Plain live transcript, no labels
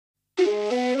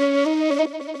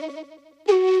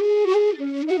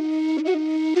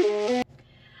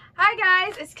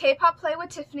guys, it's K-pop Play with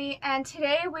Tiffany, and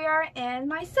today we are in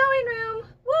my sewing room.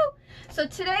 Woo! So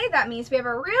today that means we have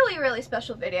a really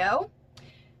special video.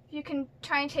 You can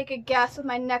try and take a guess with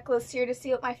my necklace here to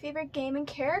see what my favorite gaming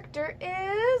character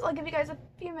is. I'll give you guys a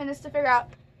few minutes to figure out.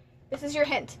 This is your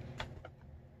hint.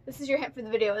 This is your hint for the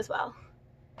video as well.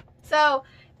 So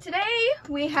today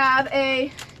we have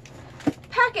a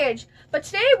package, but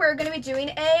today we're going to be doing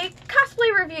a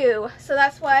cosplay review. So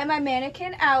that's why my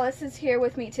mannequin Alice is here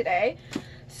with me today.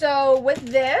 So with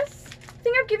this, I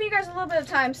think I've given you guys a little bit of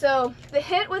time. So the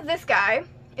hint with this guy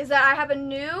is that I have a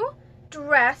new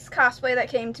dress cosplay that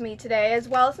came to me today, as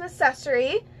well as an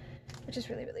accessory, which is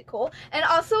really cool, and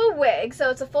also a wig.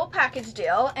 So it's a full package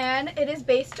deal, and it is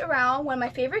based around one of my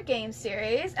favorite game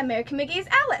series, American McGee's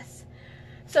Alice.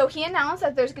 So he announced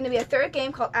that there's going to be a third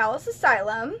game called Alice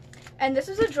Asylum, and this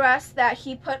was a dress that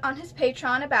he put on his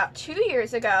Patreon about 2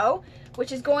 years ago,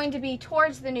 which is going to be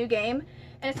towards the new game,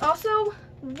 and it's also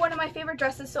one of my favorite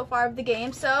dresses so far of the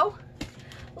game. So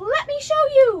let me show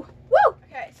you. Woo!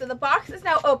 Okay, so the box is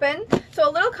now open. So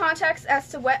a little context as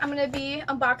to what I'm going to be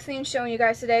unboxing and showing you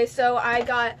guys today. So I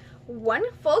got one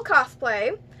full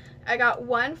cosplay. I got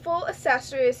one full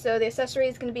accessory. So the accessory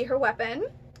is going to be her weapon,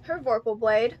 her Vorpal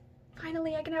blade.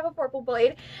 Finally, I can have a Vorpal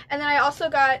blade. And then I also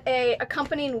got a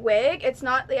accompanying wig. It's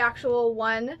not the actual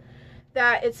one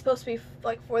that it's supposed to be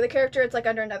like for the character. It's like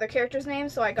under another character's name.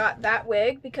 So I got that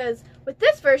wig because with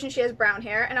this version she has brown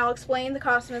hair, and I'll explain the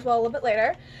costume as well a little bit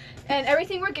later. And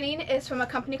everything we're getting is from a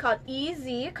company called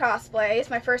EZCosplay. It's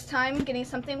my first time getting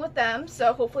something with them,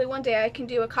 so hopefully one day I can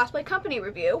do a cosplay company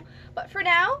review. But for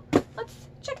now, let's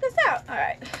check this out.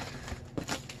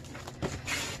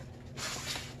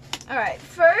 Alright,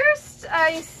 first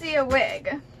I see a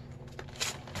wig.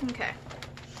 Okay,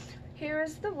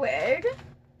 here's the wig.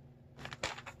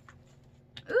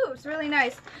 Ooh, it's really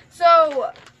nice.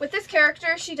 So with this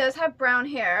character, she does have brown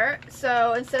hair,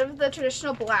 so instead of the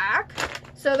traditional black,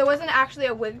 so there wasn't actually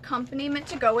a wig accompaniment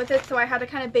to go with it, so I had to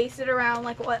kind of base it around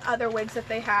like what other wigs that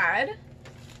they had.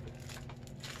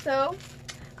 So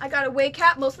I got a wig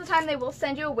cap. Most of the time they will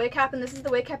send you a wig cap, and this is the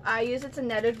wig cap I use. It's a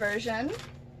netted version.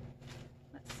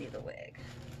 Let's see the wig.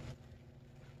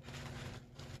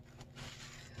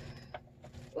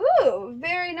 Ooh,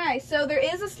 very nice. So there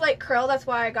is a slight curl, that's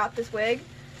why I got this wig.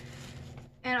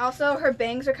 And also her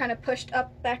bangs are kind of pushed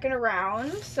up, back, and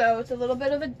around. So it's a little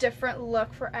bit of a different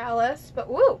look for Alice. But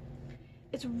ooh,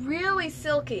 it's really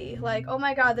silky. Like, oh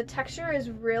my god, the texture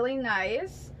is really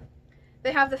nice.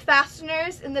 They have the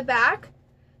fasteners in the back.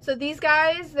 So these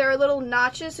guys, they're little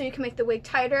notches so you can make the wig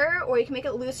tighter or you can make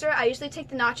it looser. I usually take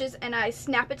the notches and I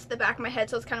snap it to the back of my head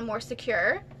so it's kind of more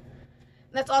secure.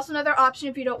 That's also another option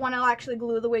if you don't want to actually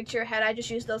glue the wig to your head. I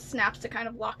just use those snaps to kind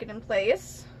of lock it in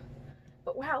place.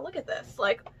 But wow, look at this.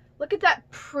 Like, look at that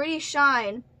pretty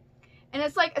shine. And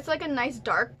it's like a nice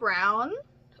dark brown.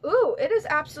 Ooh, it is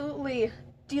absolutely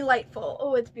delightful.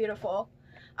 Oh, it's beautiful.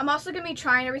 I'm also going to be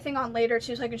trying everything on later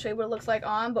too so I can show you what it looks like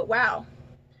on. But wow,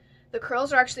 the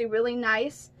curls are actually really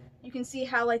nice. You can see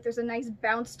how like there's a nice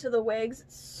bounce to the wigs.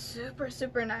 It's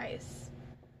super nice.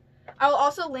 I'll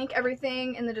also link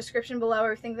everything in the description below,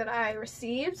 everything that I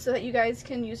received, so that you guys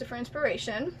can use it for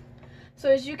inspiration. So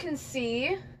as you can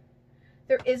see,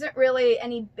 there isn't really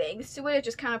any bangs to it. It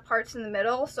just kind of parts in the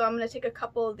middle. So I'm going to take a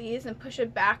couple of these and push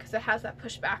it back because it has that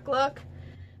push back look.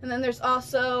 And then there's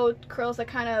also curls that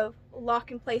kind of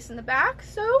lock in place in the back.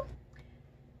 So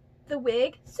the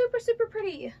wig, super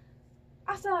pretty.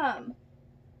 Awesome.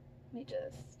 Let me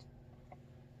just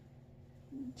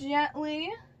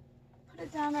gently put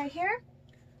it down right here.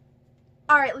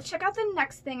 Alright, let's check out the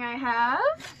next thing I have.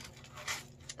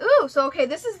 Ooh, so okay,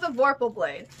 this is the Vorpal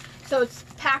blade. So it's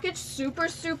packaged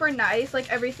super nice.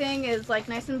 Like everything is like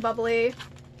nice and bubbly.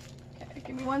 Okay,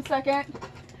 give me 1 second.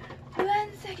 1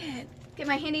 second. Get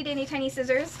my handy dandy tiny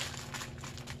scissors.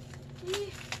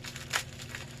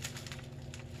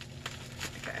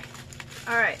 Okay.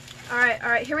 Alright,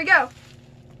 here we go.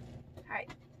 Alright.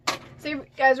 So you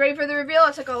guys ready for the reveal?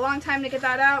 It took a long time to get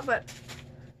that out, but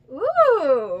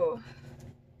ooh.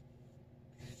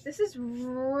 This is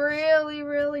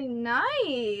really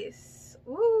nice.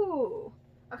 Ooh.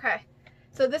 Okay.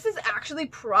 So this is actually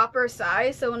proper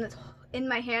size. So when it's in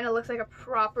my hand, it looks like a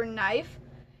proper knife.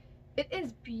 It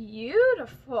is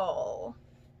beautiful.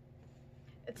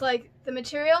 It's like the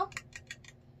material,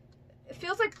 it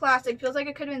feels like plastic. It feels like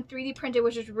it could have been 3D printed,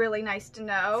 which is really nice to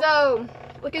know. So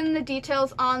looking at the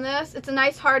details on this, it's a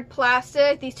nice hard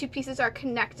plastic. These two pieces are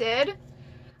connected.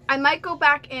 I might go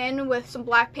back in with some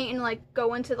black paint and like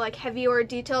go into like heavier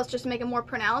details just to make it more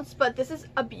pronounced, but this is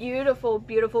a beautiful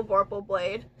Vorpal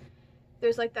blade.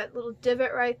 There's like that little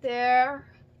divot right there.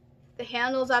 The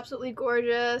handle's absolutely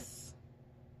gorgeous.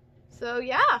 So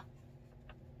yeah.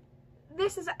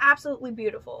 This is absolutely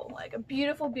beautiful. Like a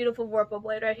beautiful, beautiful Vorpal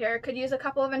blade right here. Could use a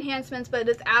couple of enhancements, but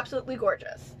it's absolutely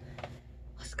gorgeous.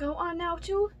 Let's go on now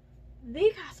to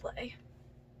the cosplay.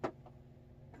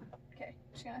 Okay,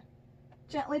 just gonna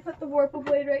gently put the Vorpal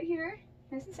blade right here.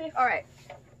 Nice and safe. Alright.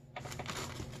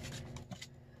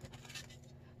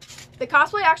 The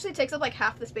cosplay actually takes up like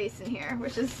half the space in here,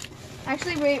 which is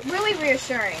actually really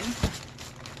reassuring.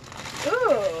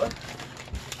 Ooh.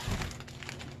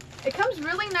 It comes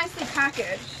really nicely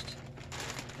packaged.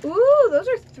 Ooh, those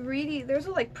are 3D. Those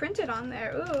are like printed on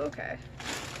there. Ooh, okay.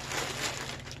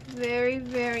 Very,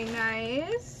 very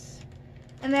nice.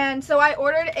 And then, so I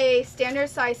ordered a standard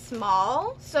size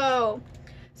small. So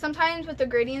sometimes with the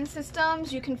gradient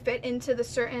systems, you can fit into the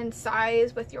certain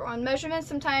size with your own measurements.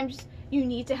 Sometimes you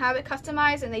need to have it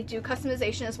customized, and they do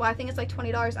customization as well. I think it's like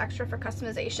 $20 extra for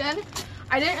customization.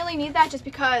 I didn't really need that just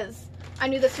because I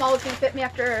knew the small was going to fit me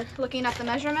after looking at the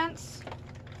measurements.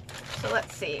 So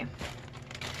let's see.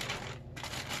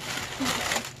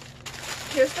 Okay.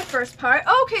 Here's the first part.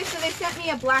 Oh, okay, so they sent me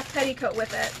a black petticoat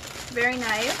with it. Very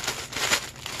nice.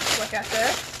 Look at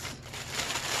this.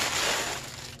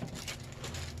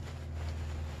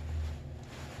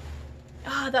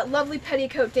 Ah, that lovely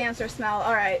petticoat dancer smell.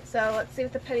 Alright, so let's see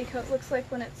what the petticoat looks like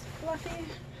when it's fluffy. I'm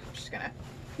just gonna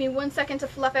give me 1 second to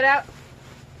fluff it out.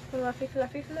 Fluffy,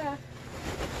 fluffy, fluff.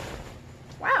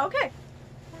 Wow, okay.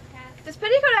 This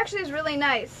petticoat actually is really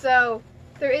nice. So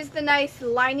there is the nice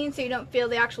lining so you don't feel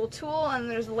the actual tulle, and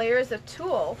there's layers of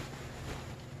tulle.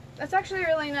 That's actually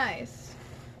really nice.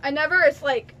 I never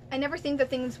think that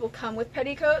things will come with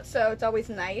petticoats, so it's always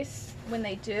nice when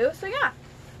they do. So yeah,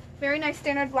 very nice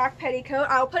standard black petticoat.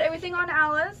 I'll put everything on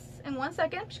Alice in 1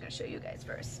 second. I'm just gonna show you guys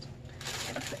first.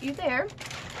 I'm gonna put you there.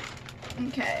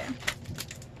 Okay.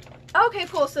 Okay,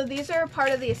 cool. So these are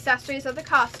part of the accessories of the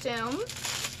costume.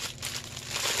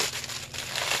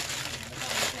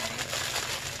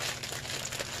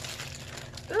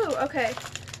 Ooh, okay.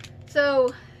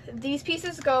 So these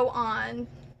pieces go on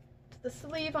the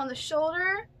sleeve, on the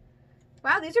shoulder.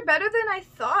 Wow, these are better than I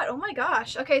thought. Oh my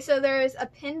gosh. Okay, so there's a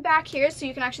pin back here, so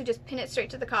you can actually just pin it straight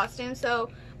to the costume. So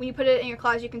when you put it in your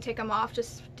closet, you can take them off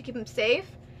just to keep them safe.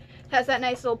 It has that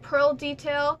nice little pearl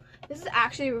detail. This is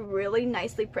actually really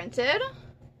nicely printed.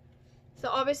 So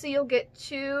obviously you'll get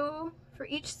 2 for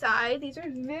each side. These are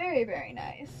very, very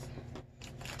nice.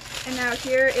 And now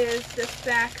here is this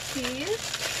back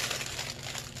piece.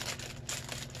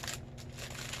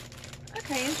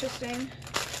 Okay, interesting.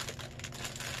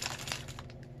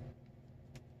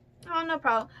 Oh, no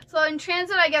problem. So in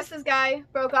transit, I guess this guy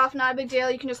broke off, not a big deal.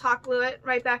 You can just hot glue it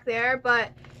right back there. But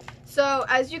so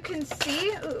as you can see,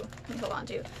 ooh, let me hold on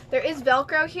to. There is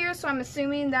Velcro here, so I'm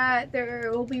assuming that there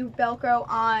will be Velcro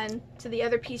on to the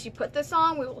other piece you put this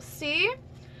on. We will see.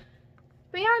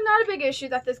 But yeah, not a big issue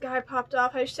that this guy popped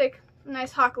off. I just take a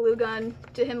nice hot glue gun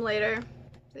to him later.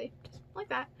 See, just like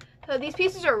that. So these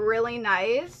pieces are really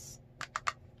nice.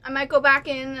 I might go back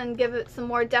in and give it some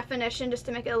more definition just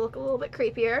to make it look a little bit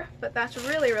creepier, but that's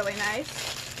really, really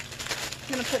nice.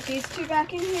 I'm gonna put these 2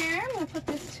 back in here. I'm gonna put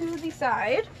this to the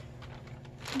side.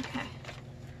 Okay.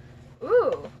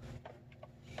 Ooh.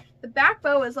 The back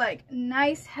bow is like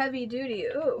nice heavy duty.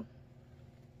 Ooh.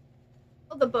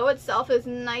 The bow itself is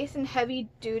nice and heavy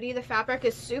duty. The fabric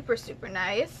is super, super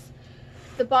nice.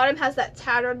 The bottom has that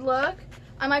tattered look.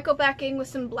 I might go back in with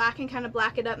some black and kind of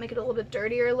black it up, make it a little bit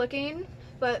dirtier looking.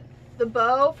 But the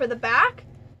bow for the back,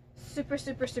 super,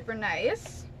 super, super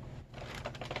nice.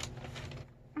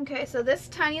 Okay, so this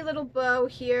tiny little bow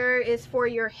here is for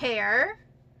your hair.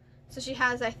 So she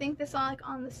has, I think, this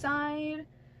on the side.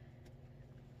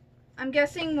 I'm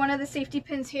guessing one of the safety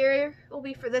pins here will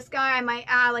be for this guy. I might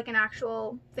add like an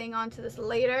actual thing onto this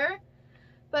later.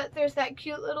 But there's that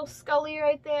cute little scully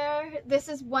right there. This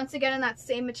is once again in that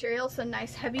same material, so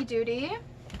nice heavy duty.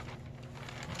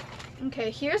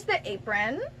 Okay, here's the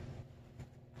apron.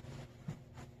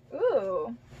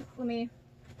 Ooh, let me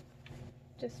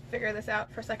just figure this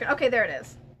out for a second. Okay, there it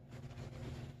is.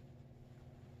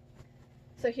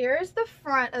 So here's the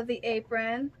front of the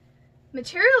apron.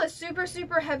 Material is super,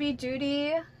 super heavy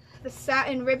duty. The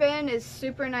satin ribbon is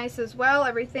super nice as well.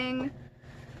 Everything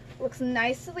looks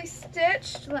nicely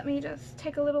stitched. Let me just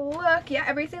take a little look. Yeah,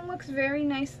 everything looks very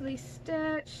nicely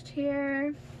stitched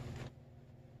here.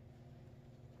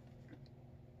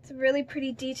 It's a really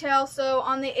pretty detail. So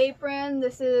on the apron,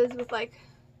 this is with like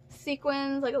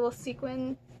sequins, like a little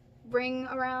sequin ring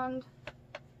around.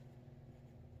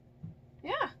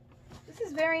 Yeah, this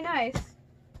is very nice.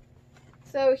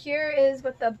 So here is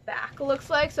what the back looks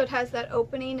like. So it has that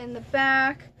opening in the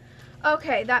back.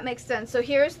 Okay, that makes sense. So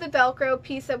here's the Velcro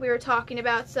piece that we were talking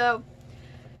about. So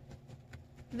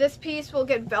this piece will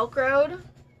get Velcroed.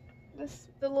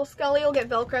 The little Scully will get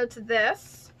Velcroed to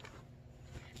this.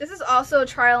 This is also a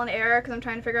trial and error because I'm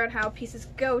trying to figure out how pieces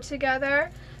go together.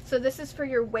 So this is for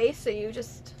your waist, so you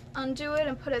just undo it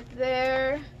and put it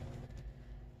there.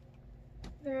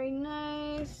 Very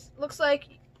nice. Looks like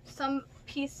some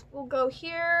piece will go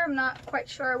here. I'm not quite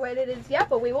sure what it is yet,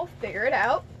 but we will figure it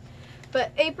out.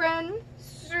 But apron,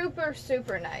 super,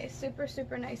 super nice. Super,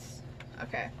 super nice.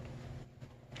 Okay.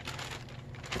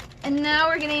 And now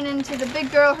we're getting into the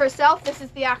big girl herself. This is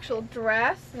the actual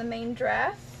dress, the main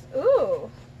dress. Ooh.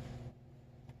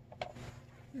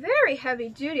 Very heavy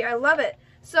duty. I love it.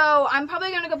 So I'm probably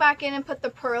going to go back in and put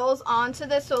the pearls onto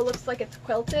this so it looks like it's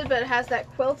quilted, but it has that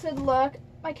quilted look.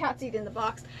 My cat's eating the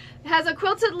box. It has a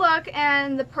quilted look,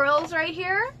 and the pearls right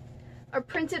here are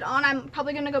printed on. I'm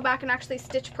probably going to go back and actually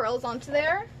stitch pearls onto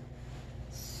there.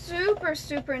 Super,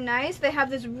 super nice. They have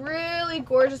this really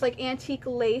gorgeous like antique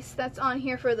lace that's on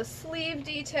here for the sleeve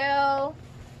detail.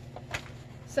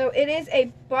 So it is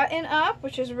a button up,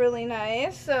 which is really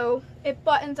nice. So it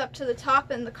buttons up to the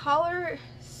top, and the collar,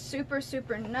 super,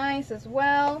 super nice as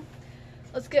well.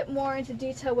 Let's get more into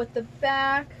detail with the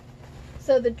back.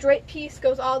 So the drape piece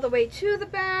goes all the way to the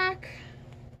back.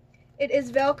 It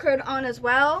is Velcroed on as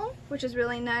well, which is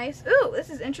really nice. Ooh,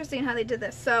 this is interesting how they did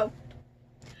this. So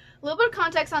a little bit of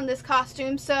context on this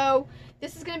costume. So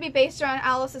this is going to be based around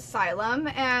Alice Asylum,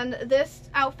 and this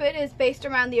outfit is based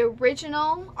around the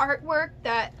original artwork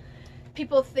that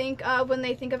people think of when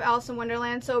they think of Alice in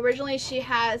Wonderland. So originally she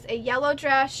has a yellow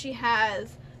dress, she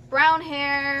has brown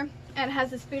hair, and has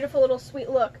this beautiful little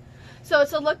sweet look. So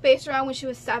it's a look based around when she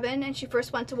was 7 and she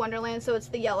first went to Wonderland, so it's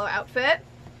the yellow outfit.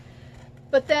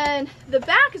 But then the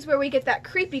back is where we get that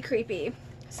creepy.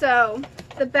 So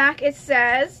the back, it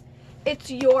says, "It's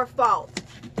your fault."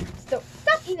 So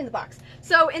stop eating the box.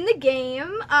 So in the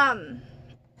game, a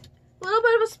little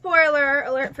bit of a spoiler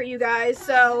alert for you guys.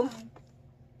 So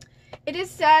it is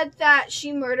said that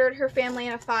she murdered her family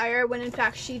in a fire when in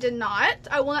fact she did not.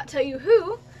 I will not tell you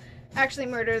who actually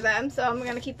murdered them, so I'm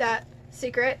going to keep that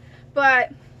secret.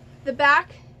 But the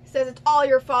back says it's all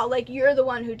your fault, like you're the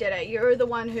one who did it. You're the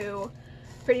one who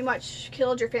pretty much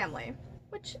killed your family,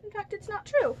 which in fact it's not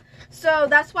true. So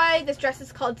that's why this dress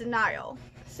is called Denial.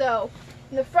 So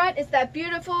in the front is that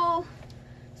beautiful,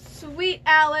 sweet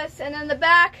Alice, and in the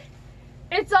back,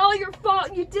 it's all your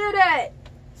fault, you did it.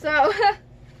 So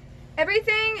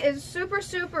everything is super,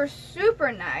 super,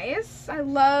 super nice. I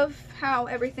love how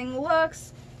everything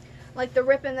looks. Like the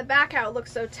rip in the back, how it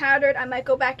looks so tattered. I might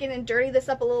go back in and dirty this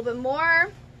up a little bit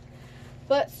more.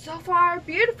 But so far,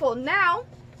 beautiful. Now,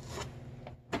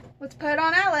 let's put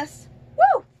on Alice.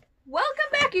 Woo! Welcome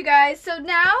back, you guys. So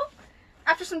now,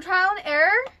 after some trial and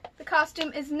error, the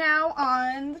costume is now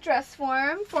on the dress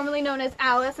form, formerly known as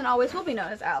Alice and always will be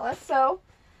known as Alice. So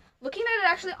looking at it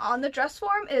actually on the dress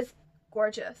form is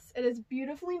gorgeous. It is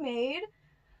beautifully made.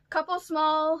 A couple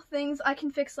small things I can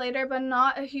fix later, but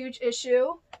not a huge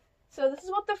issue. So this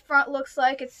is what the front looks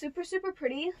like. It's super, super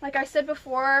pretty. Like I said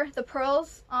before, the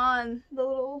pearls on the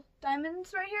little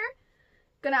diamonds right here.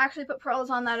 Gonna actually put pearls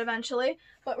on that eventually.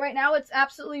 But right now it's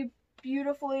absolutely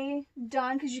beautifully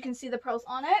done because you can see the pearls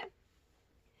on it.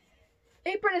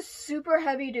 Apron is super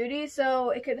heavy duty,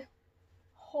 so it could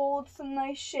hold some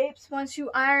nice shapes once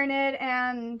you iron it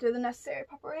and do the necessary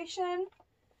preparation.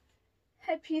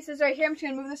 Headpiece is right here. I'm just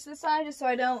gonna move this to the side just so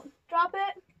I don't drop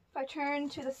it. If I turn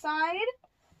to the side,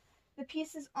 the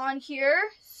piece is on here.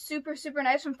 Super, super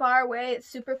nice from far away. It's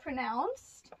super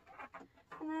pronounced.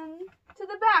 And then to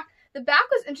the back. The back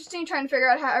was interesting trying to figure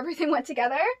out how everything went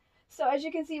together. So as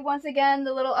you can see, once again,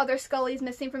 the little other Scully's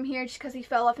missing from here just because he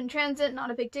fell off in transit.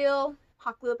 Not a big deal.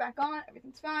 Hot glue it back on.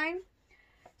 Everything's fine.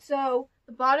 So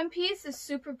the bottom piece is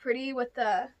super pretty with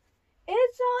the,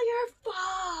 "It's all your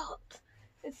fault."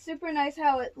 It's super nice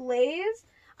how it lays.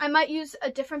 I might use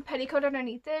a different petticoat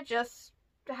underneath it just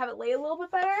to have it lay a little bit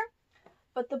better.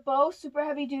 But the bow, super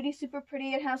heavy duty, super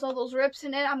pretty. It has all those rips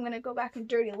in it. I'm going to go back and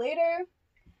dirty later.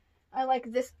 I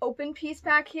like this open piece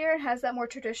back here. It has that more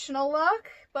traditional look.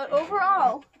 But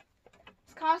overall,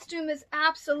 this costume is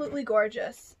absolutely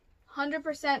gorgeous.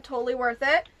 100% totally worth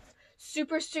it.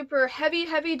 Super, super heavy,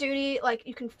 heavy duty. Like,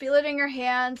 you can feel it in your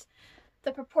hands.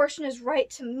 The proportion is right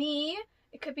to me.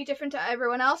 It could be different to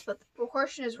everyone else, but the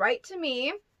proportion is right to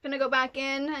me. Gonna go back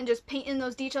in and just paint in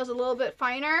those details a little bit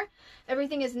finer.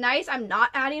 Everything is nice. I'm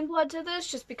not adding blood to this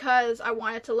just because I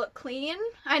want it to look clean.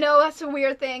 I know that's a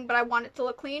weird thing, but I want it to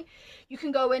look clean. You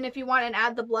can go in if you want and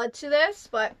add the blood to this,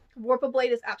 but Warp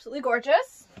Blade is absolutely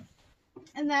gorgeous.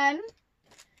 And then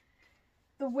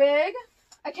the wig.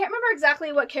 I can't remember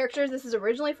exactly what characters this is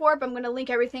originally for, but I'm going to link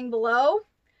everything below.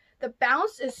 The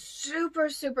bounce is super,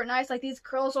 super nice. Like, these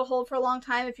curls will hold for a long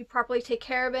time if you properly take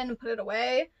care of it and put it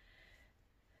away.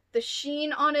 The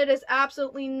sheen on it is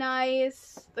absolutely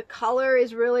nice. The color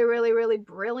is really, really, really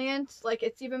brilliant. Like,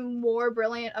 it's even more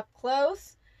brilliant up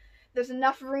close. There's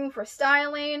enough room for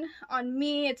styling. On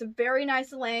me, it's a very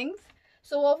nice length.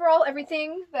 So overall,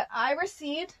 everything that I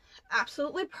received,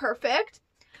 absolutely perfect.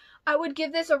 I would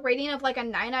give this a rating of like a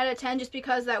 9 out of 10 just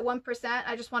because that 1%,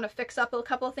 I just want to fix up a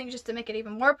couple of things just to make it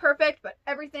even more perfect, but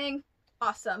everything,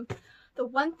 awesome. The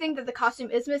one thing that the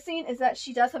costume is missing is that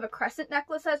she does have a crescent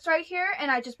necklace that's right here, and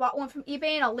I just bought one from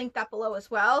eBay, and I'll link that below as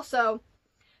well. So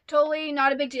totally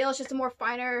not a big deal. It's just a more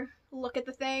finer look at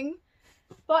the thing.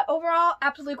 But overall,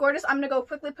 absolutely gorgeous. I'm going to go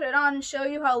quickly put it on and show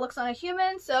you how it looks on a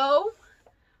human. So,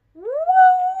 woo!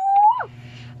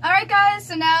 Alright guys,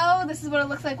 so now this is what it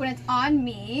looks like when it's on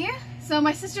me. So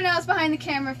my sister now is behind the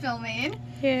camera filming.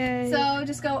 Yay. So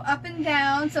just go up and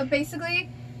down. So basically,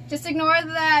 just ignore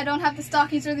that I don't have the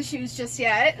stockings or the shoes just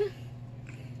yet.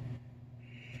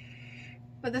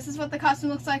 But this is what the costume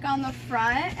looks like on the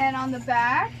front and on the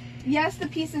back. Yes, the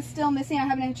piece is still missing. I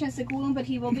haven't had a chance to glue him, but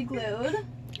he will be glued.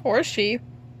 Or she.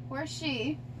 Or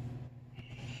she.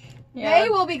 Yeah. They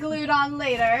will be glued on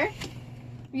later.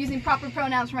 I'm using proper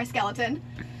pronouns for my skeleton.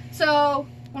 So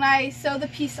when I sew the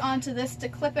piece onto this to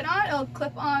clip it on, it'll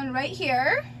clip on right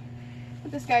here.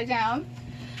 Put this guy down.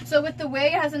 So with the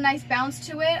wig, it has a nice bounce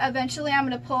to it. Eventually I'm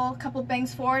going to pull a couple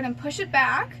bangs forward and push it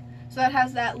back. So that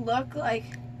has that look like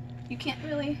you can't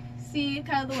really see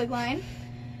kind of the wig line.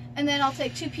 And then I'll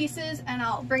take two pieces and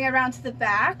I'll bring it around to the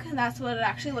back. And that's what it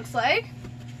actually looks like.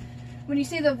 When you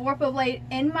see the Vorpal blade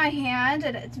in my hand,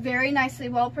 it's very nicely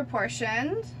well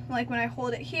proportioned. Like when I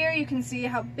hold it here, you can see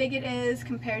how big it is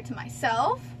compared to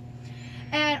myself.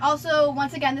 And also,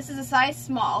 once again, this is a size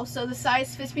small, so the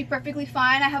size fits me perfectly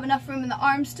fine. I have enough room in the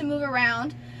arms to move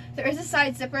around. There is a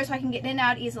side zipper so I can get in and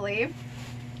out easily.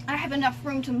 I have enough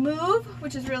room to move,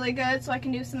 which is really good, so I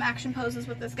can do some action poses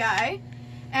with this guy.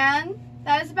 And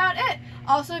that is about it.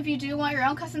 Also, if you do want your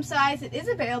own custom size, it is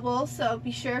available, so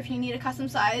be sure if you need a custom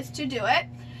size to do it.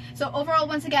 So overall,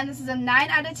 once again, this is a 9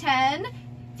 out of 10.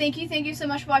 Thank you so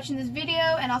much for watching this video,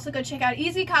 and also go check out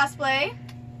EZCosplay.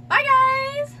 Bye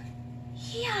guys!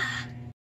 Yeah.